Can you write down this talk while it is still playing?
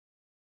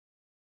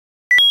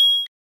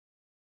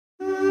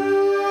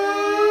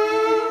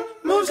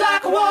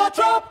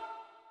wardrobe,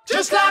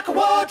 just like a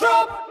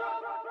wardrobe.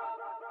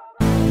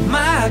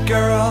 My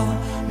girl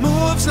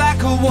moves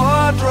like a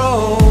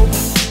wardrobe.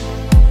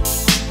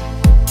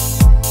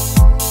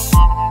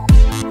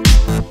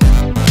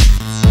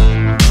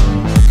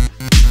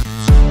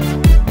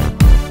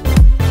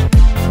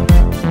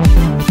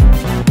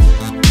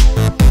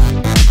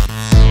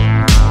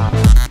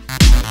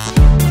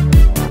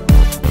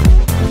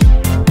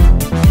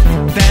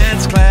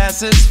 Dance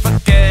classes,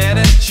 forget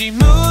it. She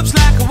moves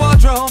like a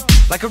wardrobe,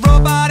 like a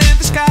robot in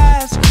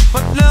disguise,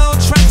 but no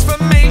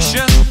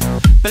transformation.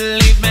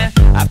 Believe me,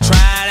 I've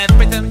tried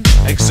everything,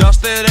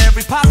 exhausted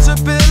every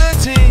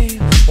possibility,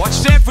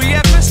 watched every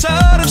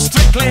episode of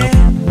Strictly.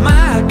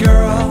 My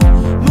girl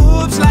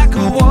moves like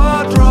a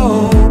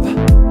wardrobe.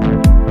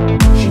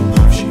 She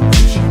moves, she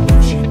moves, she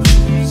moves, she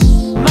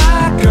moves.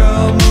 My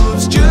girl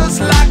moves just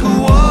like a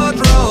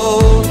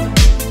wardrobe.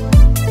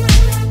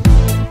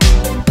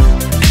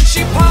 And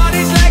she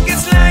parties like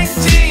it's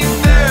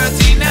 1939.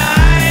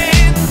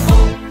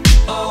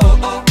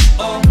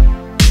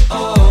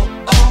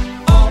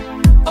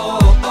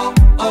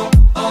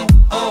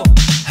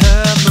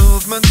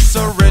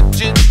 So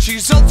rigid,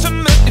 she's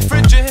ultimately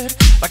frigid,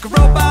 like a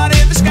robot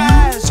in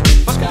disguise,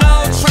 but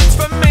no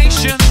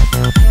transformation.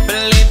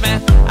 Believe me,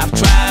 I've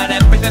tried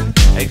everything,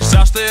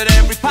 exhausted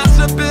every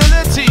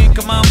possibility.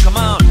 Come on, come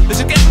on, this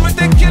is getting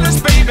ridiculous,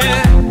 baby.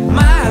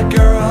 My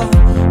girl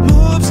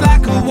moves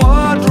like a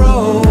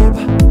wardrobe.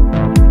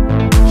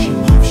 She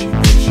moves, she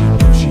moves, she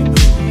moves, she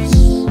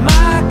moves.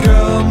 My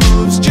girl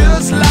moves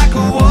just like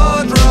a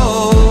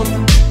wardrobe.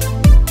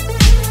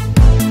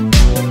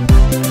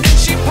 And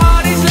she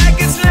parties like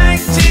it's 1939.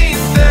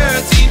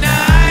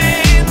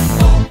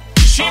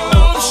 She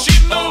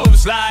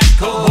moves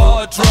like a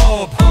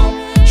wardrobe.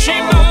 She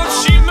moves.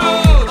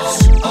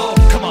 Oh,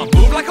 come on,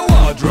 move like a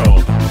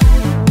wardrobe.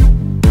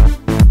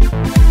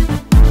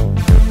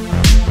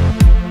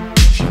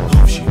 She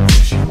moves, she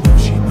moves, she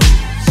moves, she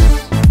moves.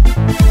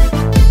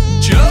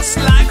 Just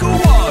like a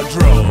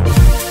wardrobe.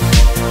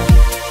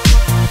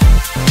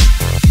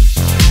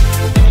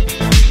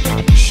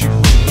 She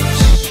moves.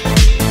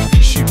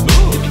 She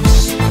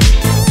moves.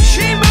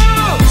 She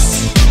moves.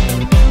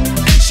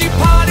 And she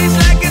parties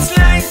like it's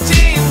 1939.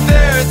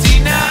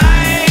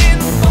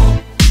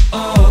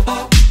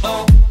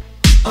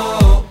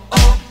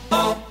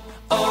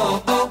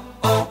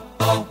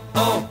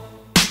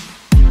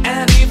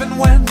 And even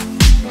when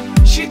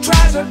she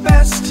tries her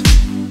best,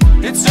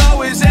 it's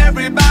always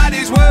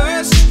everybody's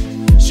worst.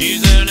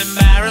 She's an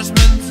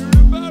embarrassment.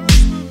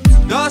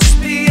 Dos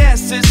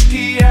piezas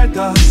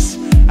izquierdos,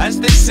 as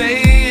they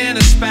say in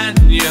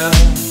España.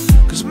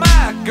 'Cause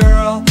my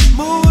girl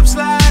moves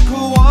like a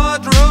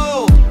wardrobe.